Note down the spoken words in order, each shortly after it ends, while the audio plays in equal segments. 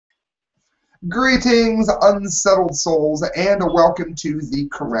Greetings, unsettled souls, and welcome to the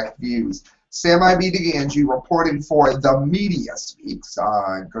Correct Views. Sam I.B. DeGangi reporting for the Media Speaks.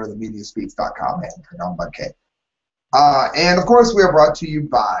 Go to themediaspeaks.com and click on Bud K. And of course, we are brought to you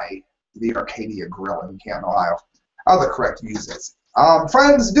by the Arcadia Grill in Canton, Ohio. The Correct Views is.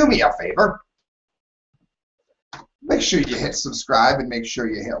 Friends, do me a favor. Make sure you hit subscribe and make sure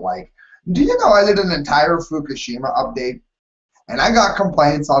you hit like. Do you know I did an entire Fukushima update? And I got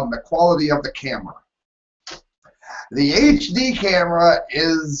complaints on the quality of the camera. The HD camera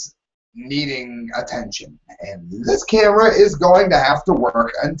is needing attention. And this camera is going to have to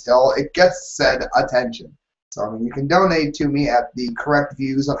work until it gets said attention. So you can donate to me at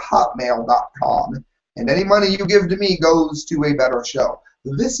thecorrectviews@hotmail.com. And any money you give to me goes to a better show.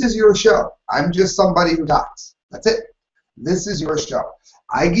 This is your show. I'm just somebody who talks. That's it. This is your show.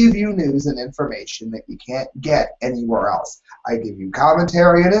 I give you news and information that you can't get anywhere else. I give you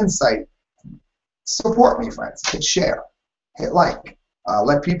commentary and insight. Support me, friends. Hit share. Hit like.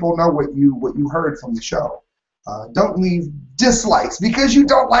 Let people know what you heard from the show. Don't leave dislikes because you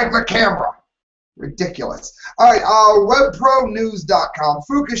don't like the camera. Ridiculous. All right, webpronews.com.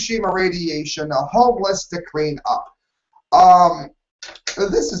 Fukushima radiation, Homless to clean up.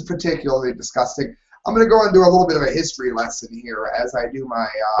 This is particularly disgusting. I'm going to go and do a little bit of a history lesson here as I do my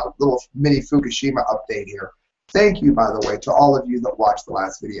little mini Fukushima update here. Thank you, by the way, to all of you that watched the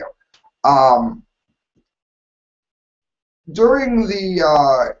last video. During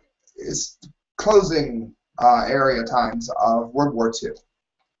the closing area times of World War II,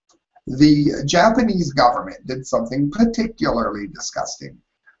 the Japanese government did something particularly disgusting.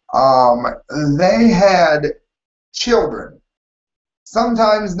 They had children,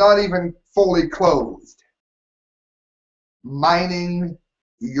 sometimes not even fully clothed, mining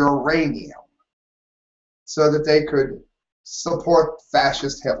uranium so that they could support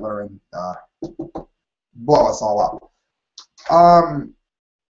fascist Hitler and blow us all up.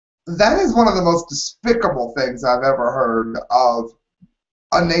 That is one of the most despicable things I've ever heard of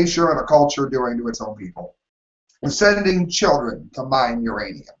a nation and a culture doing to its own people. Sending children to mine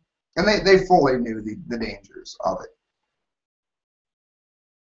uranium. And they fully knew the dangers of it.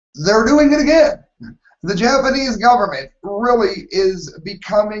 They're doing it again. The Japanese government really is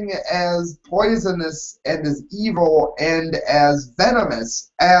becoming as poisonous and as evil and as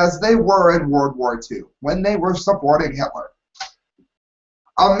venomous as they were in World War II when they were supporting Hitler.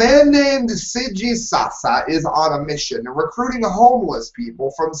 A man named Seiji Sasa is on a mission recruiting homeless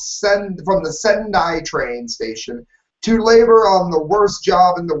people from the Sendai train station to labor on the worst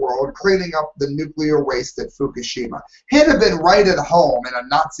job in the world, cleaning up the nuclear waste at Fukushima. He'd have been right at home in a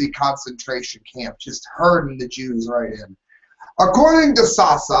Nazi concentration camp, just herding the Jews right in. According to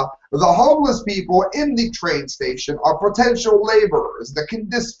Sasa, the homeless people in the train station are potential laborers that can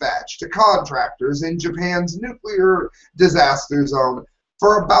dispatch to contractors in Japan's nuclear disaster zone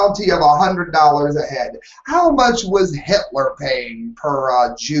for a bounty of $100 a head. How much was Hitler paying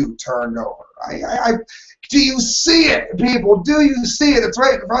per Jew turned over? Do you see it, people? Do you see it? It's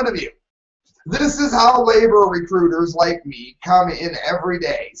right in front of you. This is how labor recruiters like me come in every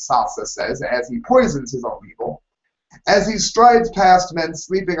day, Sasa says, as he poisons his own people. As he strides past men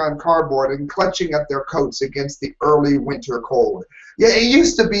sleeping on cardboard and clutching at their coats against the early winter cold. Yeah, it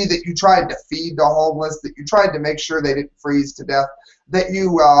used to be that you tried to feed the homeless, that you tried to make sure they didn't freeze to death, that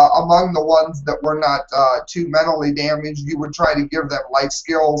you, among the ones that were not too mentally damaged, you would try to give them life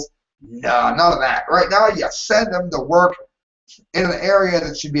skills. No, none of that. Right now, you send them to work in an area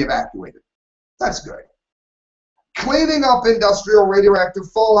that should be evacuated. That's good. Cleaning up industrial radioactive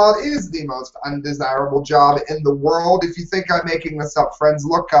fallout is the most undesirable job in the world. If you think I'm making this up, friends,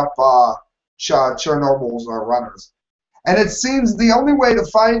 look up Chernobyl's runners. And it seems the only way to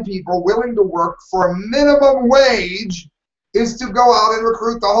find people willing to work for minimum wage is to go out and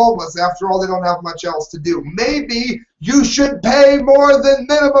recruit the homeless. After all, they don't have much else to do. Maybe you should pay more than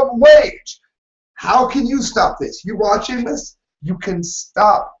minimum wage. How can you stop this? You watching this? You can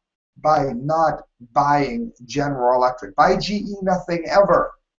stop by not buying General Electric. Buy GE nothing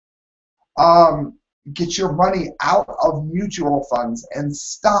ever. Get your money out of mutual funds and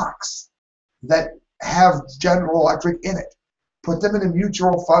stocks that have General Electric in it. Put them in a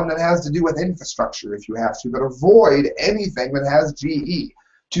mutual fund that has to do with infrastructure if you have to, but avoid anything that has GE.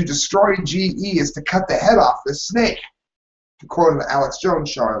 To destroy GE is to cut the head off the snake, to quote an Alex Jones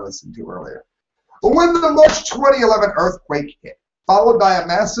show I listened to earlier. But when the March 2011 earthquake hit, followed by a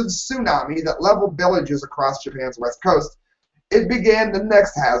massive tsunami that leveled villages across Japan's west coast, it began the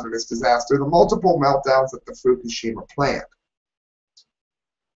next hazardous disaster, the multiple meltdowns at the Fukushima plant. It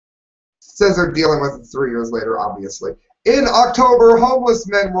says they're dealing with it 3 years later, obviously. In October, homeless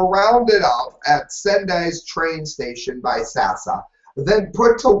men were rounded up at Sendai's train station by Sasa, then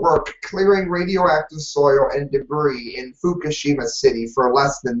put to work clearing radioactive soil and debris in Fukushima City for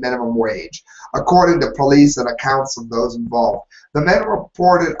less than minimum wage, according to police and accounts of those involved. The men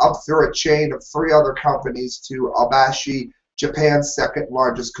reported up through a chain of 3 other companies to Abashi, Japan's second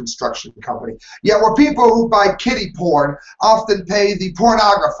largest construction company. Yeah, we're people who buy kiddie porn often pay the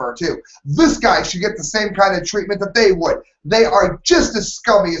pornographer too. This guy should get the same kind of treatment that they would. They are just as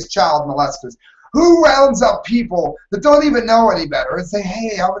scummy as child molesters. Who rounds up people that don't even know any better and say,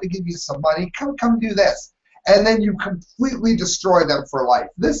 hey, I'm going to give you some money, come do this. And then you completely destroy them for life.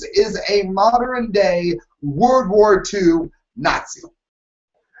 This is a modern day World War II Nazi.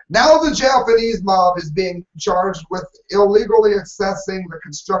 Now the Japanese mob is being charged with illegally accessing the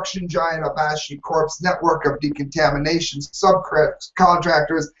construction giant Abashi Corp's network of decontamination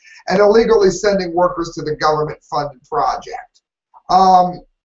subcontractors and illegally sending workers to the government-funded project.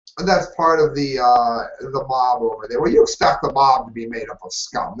 That's part of the mob over there. Well, you expect the mob to be made up of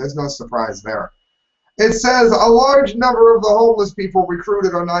scum. There's no surprise there. It says a large number of the homeless people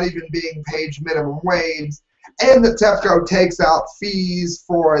recruited are not even being paid minimum wage, and the TEPCO takes out fees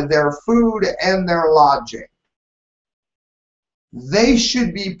for their food and their lodging. They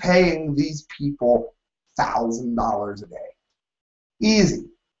should be paying these people $1,000 a day. Easy.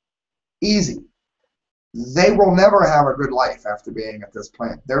 Easy. They will never have a good life after being at this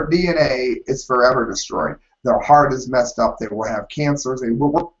plant. Their DNA is forever destroyed. Their heart is messed up. They will have cancers.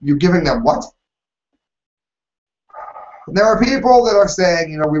 You're giving them what? There are people that are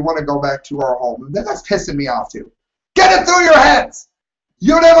saying, you know, we want to go back to our home. That's pissing me off too. Get it through your heads!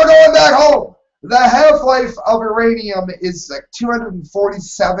 You're never going back home! The half-life of uranium is like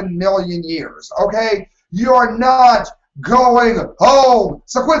 247 million years, okay? You're not going home!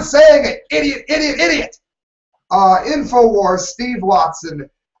 So quit saying it! Idiot, idiot, idiot! InfoWars, Steve Watson,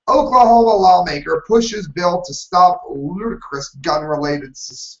 Oklahoma lawmaker, pushes bill to stop ludicrous gun-related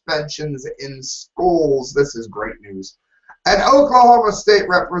suspensions in schools. This is great news. An Oklahoma state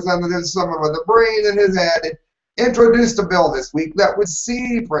representative, someone with a brain in his head, introduced a bill this week that would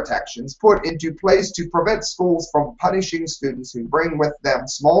see protections put into place to prevent schools from punishing students who bring with them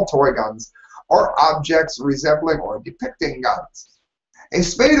small toy guns or objects resembling or depicting guns. A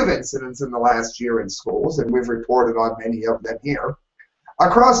spate of incidents in the last year in schools, and we've reported on many of them here,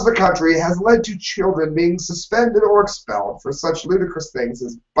 across the country has led to children being suspended or expelled for such ludicrous things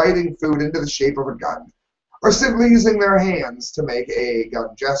as biting food into the shape of a gun, or simply using their hands to make a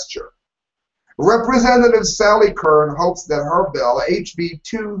gun gesture. Representative Sally Kern hopes that her bill, HB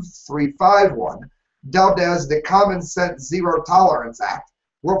 2351, dubbed as the Common Sense Zero Tolerance Act,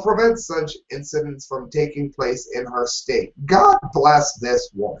 will prevent such incidents from taking place in her state. God bless this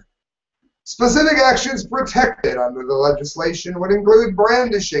woman. Specific actions protected under the legislation would include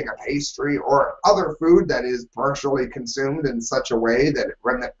brandishing a pastry or other food that is partially consumed in such a way that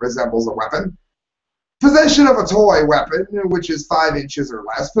it resembles a weapon, possession of a toy weapon, which is 5 inches or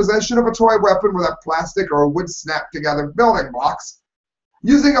less, possession of a toy weapon with a plastic or wood snap-together building blocks,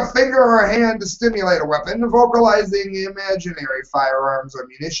 using a finger or a hand to stimulate a weapon, vocalizing imaginary firearms or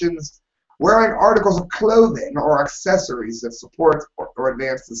munitions, wearing articles of clothing or accessories that support or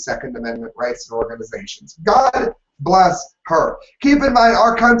advance the Second Amendment rights of organizations. God bless her. Keep in mind,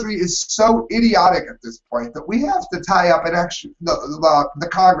 our country is so idiotic at this point that we have to tie up the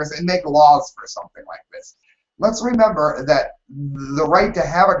Congress and make laws for something like this. Let's remember that the right to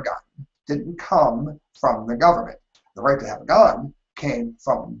have a gun didn't come from the government. The right to have a gun came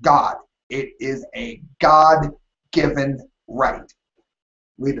from God. It is a God-given right.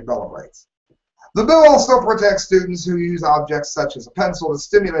 Read the Bill of Rights. The bill also protects students who use objects such as a pencil to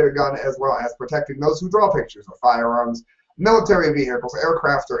stimulate a gun, as well as protecting those who draw pictures of firearms, military vehicles,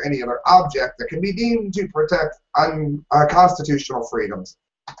 aircraft, or any other object that can be deemed to protect constitutional freedoms.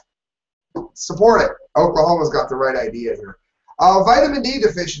 Support it. Oklahoma's got the right idea here. Vitamin D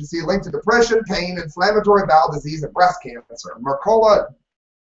deficiency linked to depression, pain, inflammatory bowel disease, and breast cancer. Mercola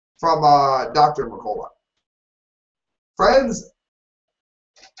from Dr. Mercola. Friends,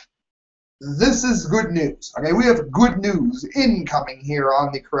 this is good news. Okay, we have good news incoming here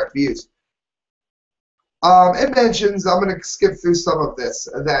on the Correct Views. It mentions, I'm going to skip through some of this,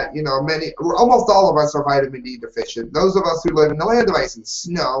 that, you know, almost all of us are vitamin D deficient. Those of us who live in the land of ice and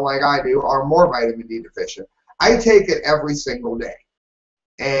snow, like I do, are more vitamin D deficient. I take it every single day.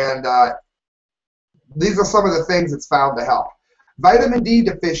 And these are some of the things it's found to help. Vitamin D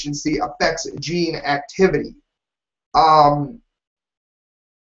deficiency affects gene activity.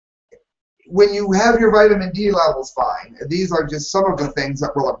 When you have your vitamin D levels fine, these are just some of the things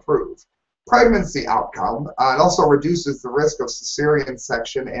that will improve. pregnancy outcome. It also reduces the risk of cesarean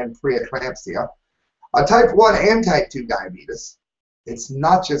section and preeclampsia. Type 1 and type 2 diabetes. It's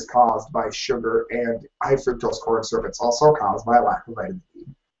not just caused by sugar and high fructose corn syrup, it's also caused by a lack of vitamin D.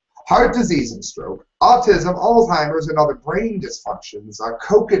 Heart disease and stroke, autism, Alzheimer's, and other brain dysfunctions.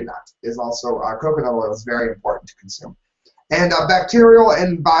 Coconut oil is very important to consume. And bacterial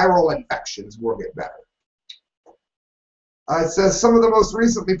and viral infections will get better. It says some of the most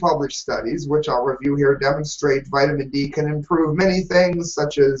recently published studies, which I'll review here, demonstrate vitamin D can improve many things,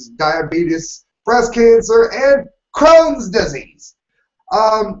 such as diabetes, breast cancer, and Crohn's disease.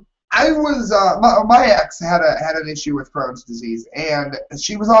 My ex had an issue with Crohn's disease, and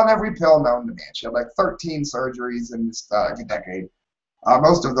she was on every pill known to man. She had like 13 surgeries in this decade.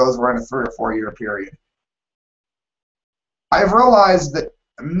 Most of those were in a 3 or 4 year period. I've realized that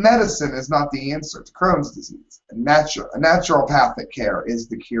medicine is not the answer to Crohn's disease. Naturopathic care is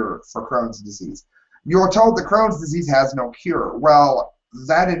the cure for Crohn's disease. You're told that Crohn's disease has no cure. Well,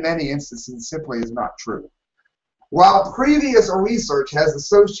 that in many instances simply is not true. While previous research has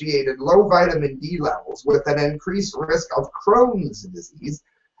associated low vitamin D levels with an increased risk of Crohn's disease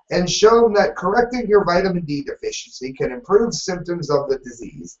and shown that correcting your vitamin D deficiency can improve symptoms of the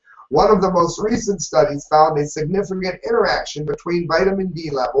disease, one of the most recent studies found a significant interaction between vitamin D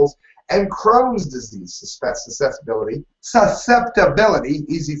levels and Crohn's disease susceptibility,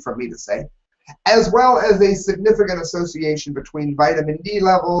 easy for me to say, as well as a significant association between vitamin D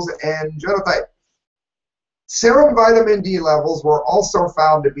levels and genotype. Serum vitamin D levels were also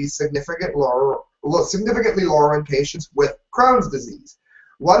found to be significantly lower in patients with Crohn's disease.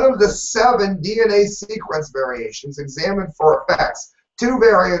 One of the 7 DNA sequence variations examined for effects, 2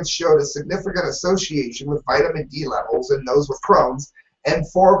 variants showed a significant association with vitamin D levels in those with Crohn's, and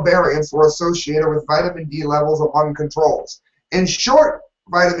 4 variants were associated with vitamin D levels among controls. In short,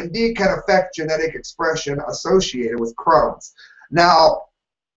 vitamin D can affect genetic expression associated with Crohn's. Now,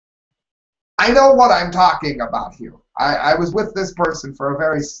 I know what I'm talking about here. I was with this person for a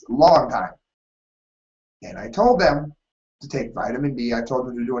very long time, and I told them to take vitamin D. I told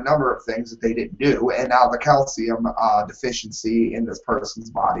them to do a number of things that they didn't do, and now the calcium deficiency in this person's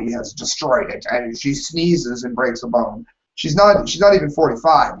body has destroyed it. And she sneezes and breaks a bone. She's not even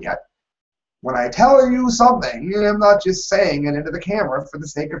 45 yet. When I tell you something, I'm not just saying it into the camera for the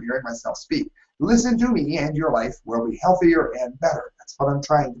sake of hearing myself speak. Listen to me and your life will be healthier and better. That's what I'm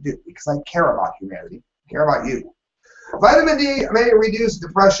trying to do because I care about humanity. I care about you. Vitamin D may reduce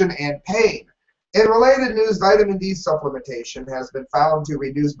depression and pain. In related news, vitamin D supplementation has been found to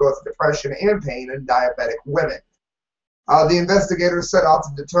reduce both depression and pain in diabetic women. The investigators set out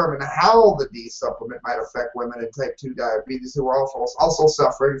to determine how the D supplement might affect women in type 2 diabetes who are also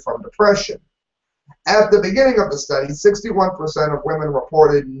suffering from depression. At the beginning of the study, 61% of women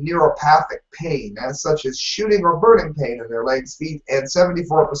reported neuropathic pain, such as shooting or burning pain in their legs, feet, and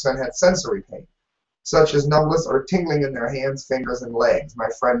 74% had sensory pain, such as numbness or tingling in their hands, fingers, and legs. My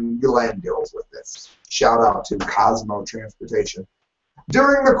friend Glenn deals with this. Shout out to Cosmo Transportation.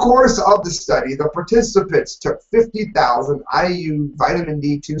 During the course of the study, the participants took 50,000 IU vitamin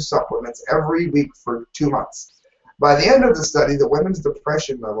D2 supplements every week for 2 months. By the end of the study, the women's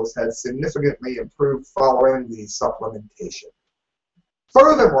depression levels had significantly improved following the supplementation.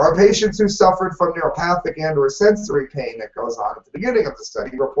 Furthermore, patients who suffered from neuropathic and/or sensory pain that goes on at the beginning of the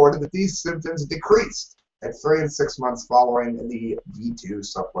study reported that these symptoms decreased at 3 and 6 months following the D2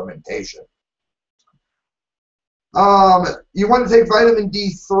 supplementation. You want to take vitamin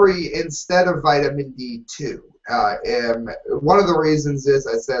D3 instead of vitamin D2. One of the reasons is,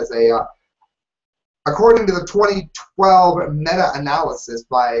 it says, according to the 2012 meta-analysis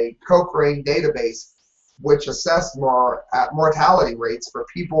by Cochrane database, which assessed mortality rates for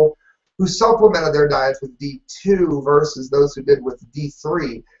people who supplemented their diets with D2 versus those who did with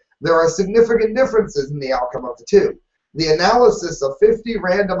D3, there are significant differences in the outcome of the two. The analysis of 50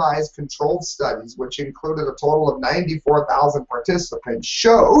 randomized controlled studies, which included a total of 94,000 participants,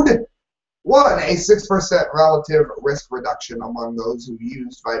 showed 1, a 6% relative risk reduction among those who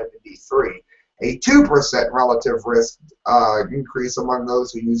used vitamin D3, a 2% relative risk increase among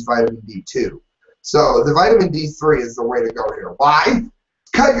those who used vitamin D2. So the vitamin D3 is the way to go here. Why?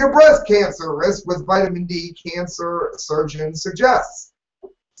 Cut your breast cancer risk with vitamin D, cancer surgeon suggests.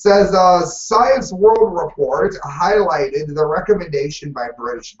 Says Science World Report highlighted the recommendation by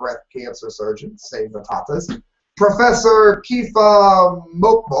British breast cancer surgeon, save the tatas, Professor Kifa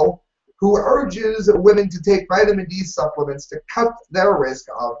Mokbo, who urges women to take vitamin D supplements to cut their risk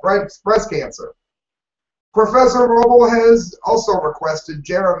of breast cancer. Professor Mokbo has also requested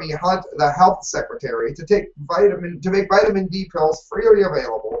Jeremy Hunt, the health secretary, to make vitamin D pills freely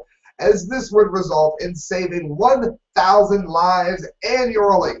available as this would result in saving 1,000 lives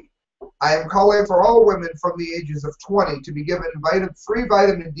annually. I am calling for all women from the ages of 20 to be given free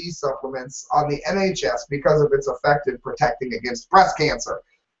vitamin D supplements on the NHS because of its effect in protecting against breast cancer.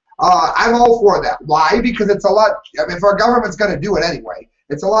 I'm all for that. Why? Because it's a lot, I mean, if our government's going to do it anyway,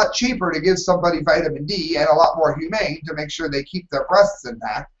 it's a lot cheaper to give somebody vitamin D and a lot more humane to make sure they keep their breasts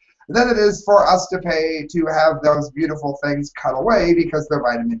intact than it is for us to pay to have those beautiful things cut away because they're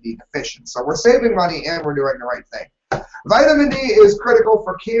vitamin D deficient. So we're saving money and we're doing the right thing. Vitamin D is critical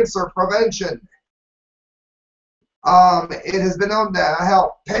for cancer prevention. It has been known to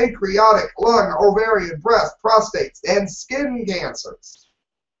help pancreatic, lung, ovarian, breast, prostate, and skin cancers.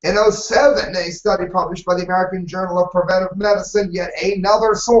 In 2007, a study published by the American Journal of Preventive Medicine, yet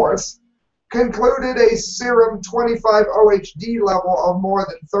another source, concluded a serum 25-OHD level of more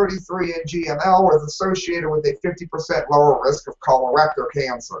than 33 ng/ml was associated with a 50% lower risk of colorectal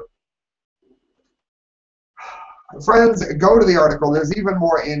cancer. Friends, go to the article. There's even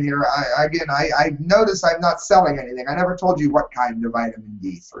more in here. I notice I'm not selling anything. I never told you what kind of vitamin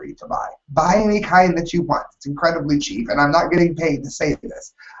D3 to buy. Buy any kind that you want. It's incredibly cheap, and I'm not getting paid to say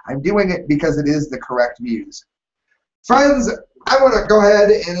this. I'm doing it because it is the correct views. Friends, I want to go ahead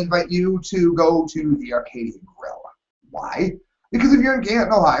and invite you to go to the Arcadia Grill. Why? Because if you're in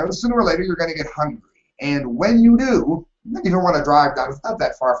Canton, Ohio, sooner or later you're going to get hungry. And when you do, you don't even want to drive down. It's not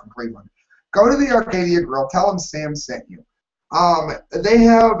that far from Cleveland. Go to the Arcadia Grill. Tell them Sam sent you. They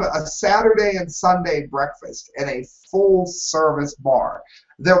have a Saturday and Sunday breakfast and a full-service bar.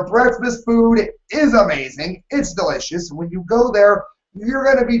 Their breakfast food is amazing. It's delicious. When you go there, you're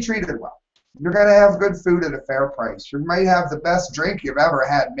going to be treated well. You're going to have good food at a fair price. You might have the best drink you've ever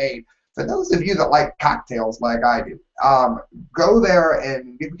had made. For those of you that like cocktails like I do, go there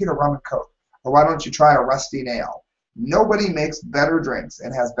and get a rum and coke. Or why don't you try a rusty nail? Nobody makes better drinks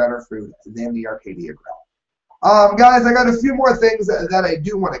and has better food than the Arcadia Grill. Guys, I got a few more things that I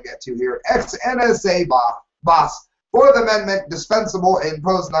do want to get to here. Ex-NSA boss, Fourth Amendment dispensable in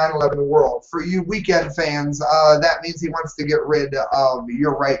post-9/11 world. For you weekend fans, that means he wants to get rid of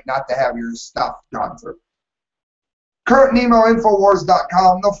your right not to have your stuff gone through. Current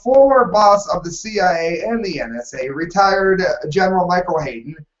NemoInfowars.com, the former boss of the CIA and the NSA, retired General Michael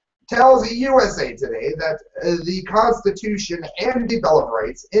Hayden, tells USA Today that the Constitution and the Bill of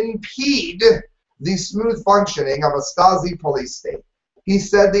Rights impede the smooth functioning of a Stasi police state. He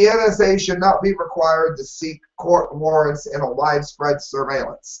said the NSA should not be required to seek court warrants in a widespread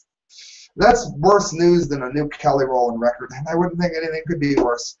surveillance. That's worse news than a new Kelly Rowland record, and I wouldn't think anything could be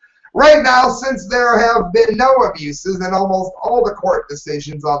worse. Right now, since there have been no abuses and almost all the court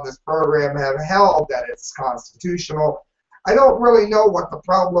decisions on this program have held that it's constitutional, I don't really know what the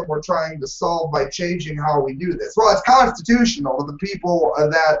problem we're trying to solve by changing how we do this. Well, it's constitutional to the people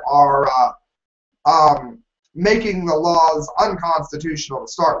that are making the laws unconstitutional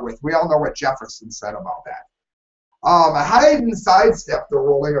to start with. We all know what Jefferson said about that. Hayden sidestepped the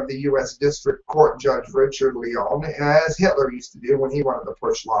ruling of the U.S. District Court Judge Richard Leon, as Hitler used to do when he wanted to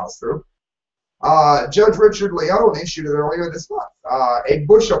push laws through. Judge Richard Leon issued it earlier this month. A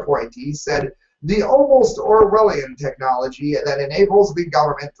Bush appointee said, the almost Orwellian technology that enables the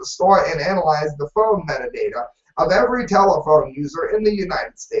government to store and analyze the phone metadata of every telephone user in the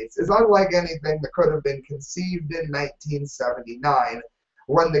United States is unlike anything that could have been conceived in 1979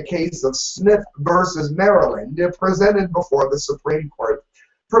 when the case of Smith versus Maryland, presented before the Supreme Court,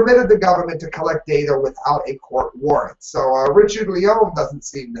 permitted the government to collect data without a court warrant. So Richard Leon doesn't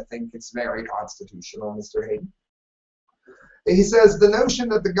seem to think it's very constitutional, Mr. Hayden. He says the notion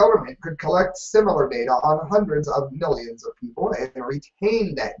that the government could collect similar data on hundreds of millions of people and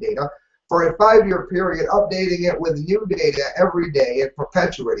retain that data for a 5-year period, updating it with new data every day in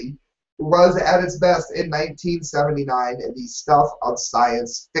perpetuity, was at its best in 1979 the stuff of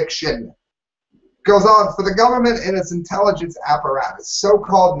science fiction. Goes on, for the government and its intelligence apparatus,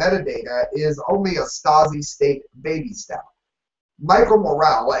 so-called metadata is only a Stasi state baby step. Michael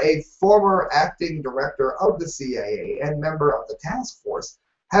Morrell, a former acting director of the CIA and member of the task force,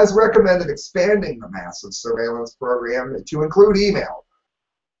 has recommended expanding the massive surveillance program to include email.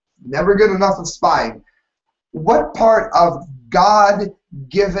 Never good enough of spying. What part of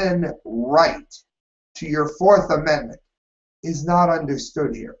God-given right to your Fourth Amendment is not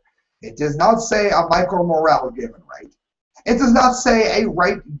understood here? It does not say a Michael Morrell given right. It does not say a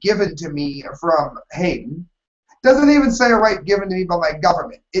right given to me from Hayden. It doesn't even say a right given to me by my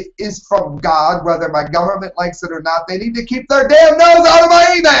government. It is from God, whether my government likes it or not. They need to keep their damn nose out of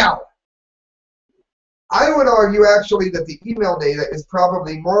my email. I would argue, actually, that the email data is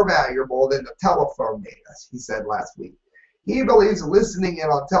probably more valuable than the telephone data, he said last week. He believes listening in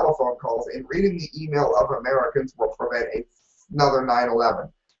on telephone calls and reading the email of Americans will prevent another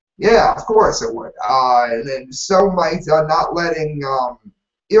 9/11. Yeah, of course it would. And then so might not letting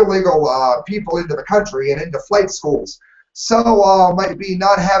illegal people into the country and into flight schools. So might be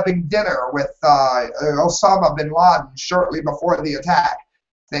not having dinner with Osama bin Laden shortly before the attack.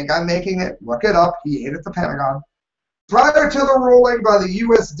 Think I'm making it? Look it up. He ate at the Pentagon. Prior to the ruling by the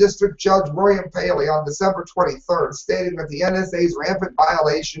U.S. District Judge William Paley on December 23rd, stating that the NSA's rampant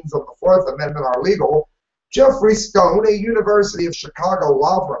violations of the Fourth Amendment are legal, Jeffrey Stone, a University of Chicago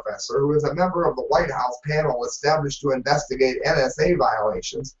law professor who is a member of the White House panel established to investigate NSA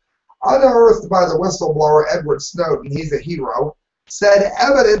violations, unearthed by the whistleblower Edward Snowden, he's a hero, said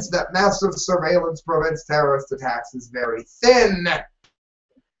evidence that massive surveillance prevents terrorist attacks is very thin.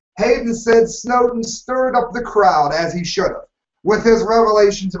 Hayden said Snowden stirred up the crowd, as he should have, with his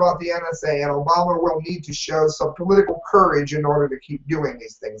revelations about the NSA, and Obama will need to show some political courage in order to keep doing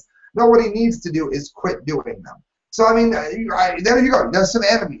these things. No, what he needs to do is quit doing them. So, I mean, there you go. There's some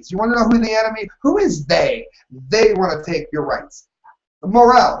enemies. You want to know who the enemy? Who is they? They want to take your rights.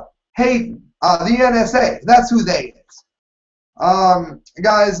 Morrell, Hayden, the NSA. That's who they is.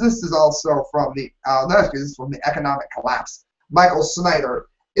 Guys, this is also from the Economic Collapse. Michael Snyder.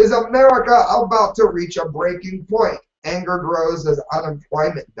 Is America about to reach a breaking point? Anger grows as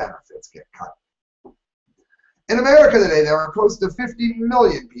unemployment benefits get cut. In America today, there are close to 50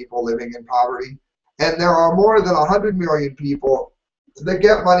 million people living in poverty, and there are more than 100 million people that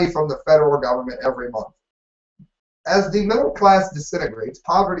get money from the federal government every month. As the middle class disintegrates,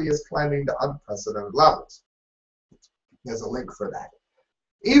 poverty is climbing to unprecedented levels. There's a link for that.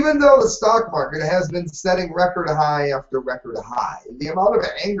 Even though the stock market has been setting record high after record high, the amount of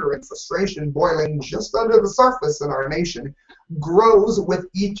anger and frustration boiling just under the surface in our nation grows with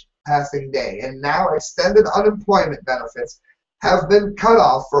each passing day, and now extended unemployment benefits have been cut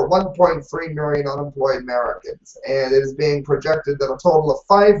off for 1.3 million unemployed Americans, and it is being projected that a total of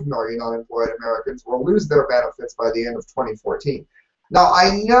 5 million unemployed Americans will lose their benefits by the end of 2014. Now,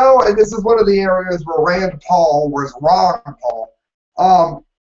 I know, and this is one of the areas where Rand Paul was wrong, Paul.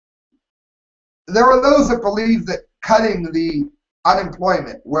 There are those that believe that cutting the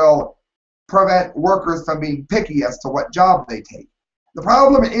unemployment will prevent workers from being picky as to what job they take. The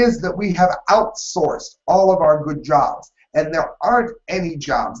problem is that we have outsourced all of our good jobs, and there aren't any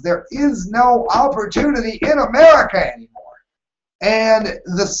jobs. There is no opportunity in America anymore. And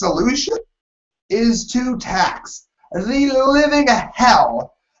the solution is to tax the living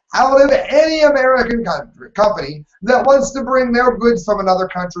hell out of any American company that wants to bring their goods from another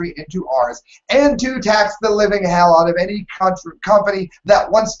country into ours, and to tax the living hell out of any company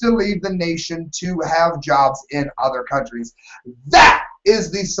that wants to leave the nation to have jobs in other countries. That is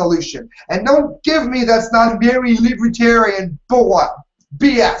the solution. And don't give me that's not very libertarian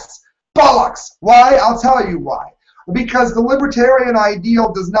BS. Bollocks. Why? I'll tell you why. Because the libertarian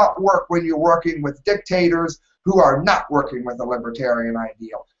ideal does not work when you're working with dictators who are not working with the libertarian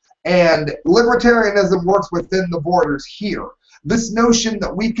ideal. And libertarianism works within the borders here. This notion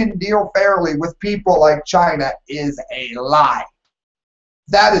that we can deal fairly with people like China is a lie.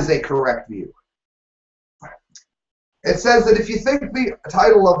 That is a correct view. It says that if you think the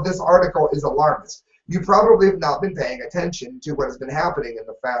title of this article is alarmist, you probably have not been paying attention to what has been happening in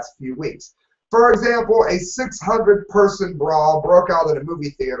the past few weeks. For example, a 600-person brawl broke out at a movie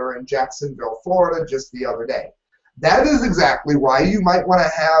theater in Jacksonville, Florida just the other day. That is exactly why you might want to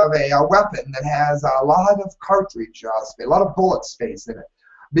have a weapon that has a lot of cartridge space, a lot of bullet space in it.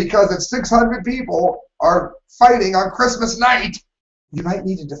 Because if 600 people are fighting on Christmas night, you might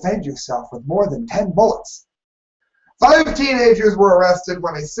need to defend yourself with more than 10 bullets. 5 teenagers were arrested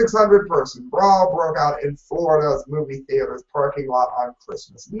when a 600-person brawl broke out in Florida's movie theater's parking lot on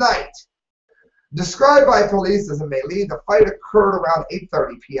Christmas night. Described by police as a melee, the fight occurred around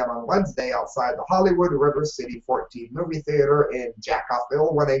 8:30 p.m. on Wednesday outside the Hollywood River City 14 movie theater in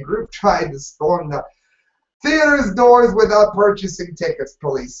Jacksonville when a group tried to storm the theater's doors without purchasing tickets,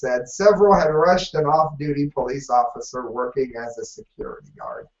 police said. Several had rushed an off-duty police officer working as a security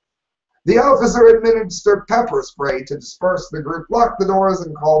guard. The officer administered pepper spray to disperse the group, locked the doors,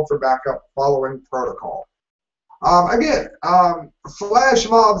 and called for backup following protocol. Flash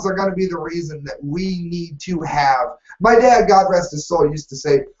mobs are going to be the reason that we need to have. My dad, God rest his soul, used to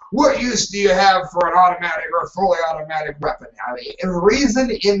say, "What use do you have for an automatic or fully automatic weapon?" I mean, reason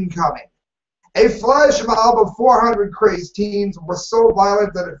incoming. A flash mob of 400 crazed teens was so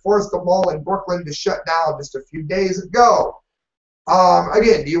violent that it forced a mall in Brooklyn to shut down just a few days ago.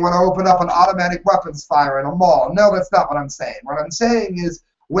 Again, do you want to open up an automatic weapons fire in a mall? No, that's not what I'm saying. What I'm saying is,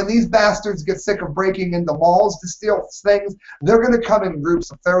 When these bastards get sick of breaking into malls to steal things, they're going to come in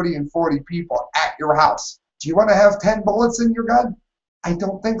groups of 30 and 40 people at your house. Do you want to have 10 bullets in your gun? I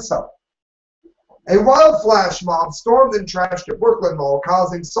don't think so. A wild flash mob stormed and trashed at Brooklyn Mall,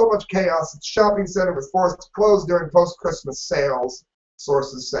 causing so much chaos that the shopping center was forced to close during post-Christmas sales,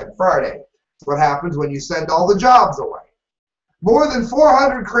 sources said Friday. That's what happens when you send all the jobs away. More than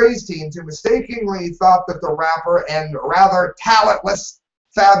 400 crazed teens who mistakenly thought that the rapper and rather talentless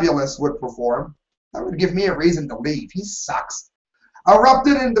Fabulous would perform. That would give me a reason to leave. He sucks.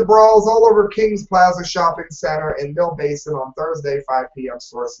 Erupted into brawls all over Kings Plaza Shopping Center in Mill Basin on Thursday, 5 p.m.,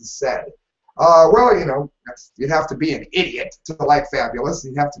 sources said. Well, you know, you'd have to be an idiot to like Fabulous.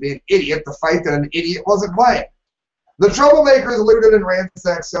 You'd have to be an idiot to fight that an idiot wasn't playing. The troublemakers looted and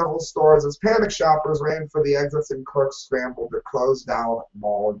ransacked several stores as panicked shoppers ran for the exits and clerks scrambled to close down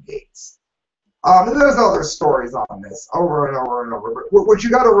mall gates. And there's other stories on this over and over and over. But what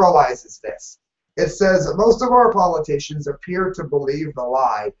you got to realize is this. It says most of our politicians appear to believe the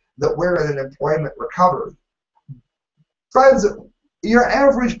lie that we're in an employment recovery. Friends, your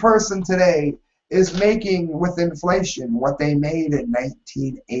average person today is making with inflation what they made in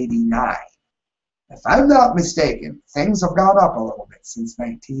 1989. If I'm not mistaken, things have gone up a little bit since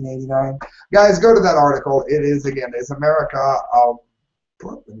 1989. Guys, go to that article. It is, again, Is America...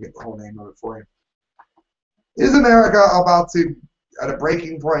 let me get the whole name of it for you. Is America about to, at a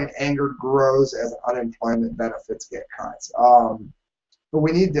breaking point, anger grows as unemployment benefits get cut? But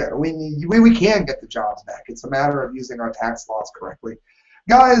we can get the jobs back. It's a matter of using our tax laws correctly.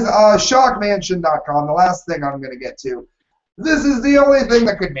 Guys, shockmansion.com, the last thing I'm going to get to. This is the only thing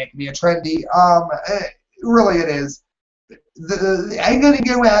that could make me a trendy. Really it is. I'm going to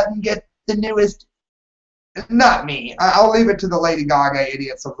go out and get the newest. Not me. I'll leave it to the Lady Gaga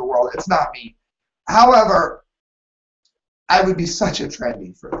idiots of the world. It's not me. However, I would be such a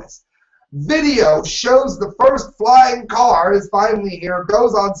trendy for this. Video shows the first flying car is finally here.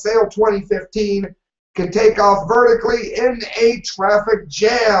 Goes on sale 2015. Can take off vertically in a traffic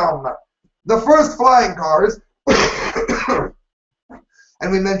jam. The first flying cars,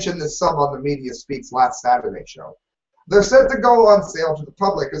 and we mentioned this some on the Media Speaks last Saturday show. They're set to go on sale to the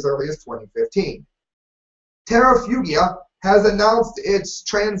public as early as 2015. Terrafugia has announced its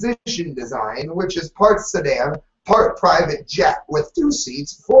transition design, which is part sedan, part private jet with 2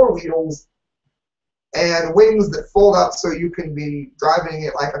 seats, 4 wheels, and wings that fold up so you can be driving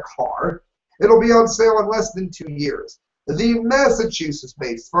it like a car. It'll be on sale in less than 2 years. The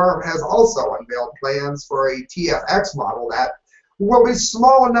Massachusetts-based firm has also unveiled plans for a TFX model that will be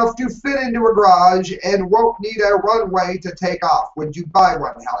small enough to fit into a garage and won't need a runway to take off. Would you buy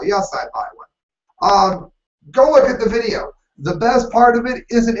one? Hell yes, I'd buy one. Go look at the video. The best part of it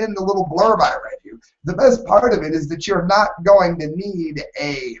isn't in the little blurb I read you. The best part of it is that you're not going to need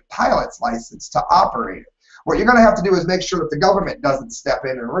a pilot's license to operate it. What you're going to have to do is make sure that the government doesn't step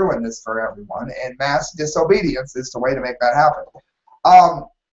in and ruin this for everyone, and mass disobedience is the way to make that happen.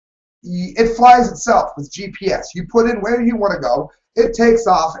 It flies itself with GPS. You put in where you want to go, it takes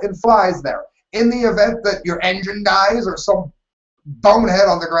off and flies there. In the event that your engine dies or some bonehead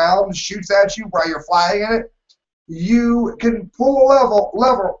on the ground shoots at you while you're flying in it, you can pull a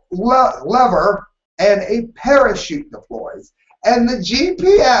lever and a parachute deploys. And the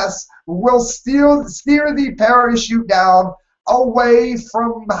GPS will steer the parachute down away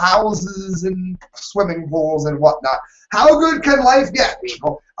from houses and swimming pools and whatnot. How good can life get,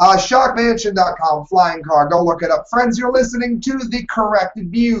 people? Shockmansion.com, flying car. Go look it up. Friends, you're listening to the correct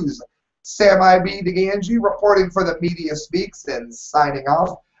views. Sam I.B. DeGangi reporting for the Media Speaks and signing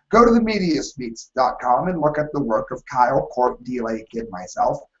off. Go to themediaspeaks.com and look at the work of Kyle, Court, D-Lake, and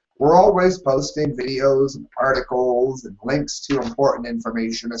myself. We're always posting videos and articles and links to important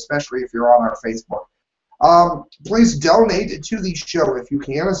information, especially if you're on our Facebook. Please donate to the show if you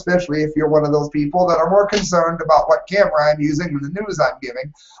can, especially if you're one of those people that are more concerned about what camera I'm using than the news I'm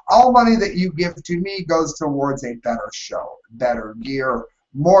giving. All money that you give to me goes towards a better show, better gear,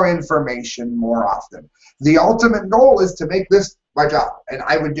 more information more often. The ultimate goal is to make this my job, and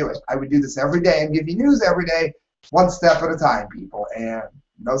I would do it. I would do this every day and give you news every day, one step at a time, people, and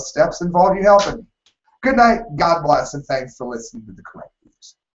those steps involve you helping me. Good night, God bless, and thanks for listening to The Correct